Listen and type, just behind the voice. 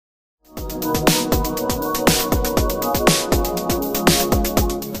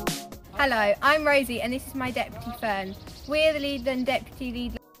Hello, I'm Rosie and this is my deputy Fern. We're the lead and deputy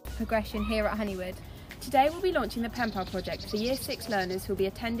lead progression here at Honywood. Today we'll be launching the Pen Pal project for Year 6 learners who will be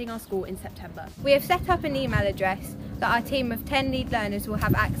attending our school in September. We have set up an email address that our team of 10 lead learners will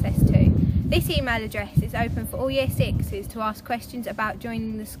have access to. This email address is open for all Year 6s to ask questions about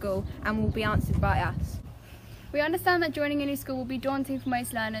joining the school and will be answered by us. We understand that joining a new school will be daunting for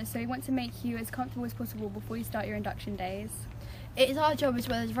most learners, so we want to make you as comfortable as possible before you start your induction days. It is our job, as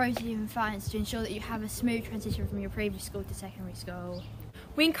well as Rosie and Fans, to ensure that you have a smooth transition from your previous school to secondary school.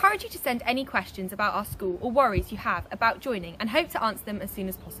 We encourage you to send any questions about our school or worries you have about joining and hope to answer them as soon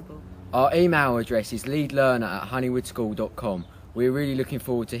as possible. Our email address is leadlearner@honeywoodSchool.com. We're really looking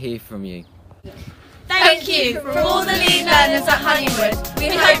forward to hear from you. Thank you from all the lead learners at Honywood. We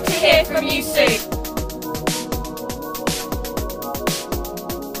hope to hear from you soon.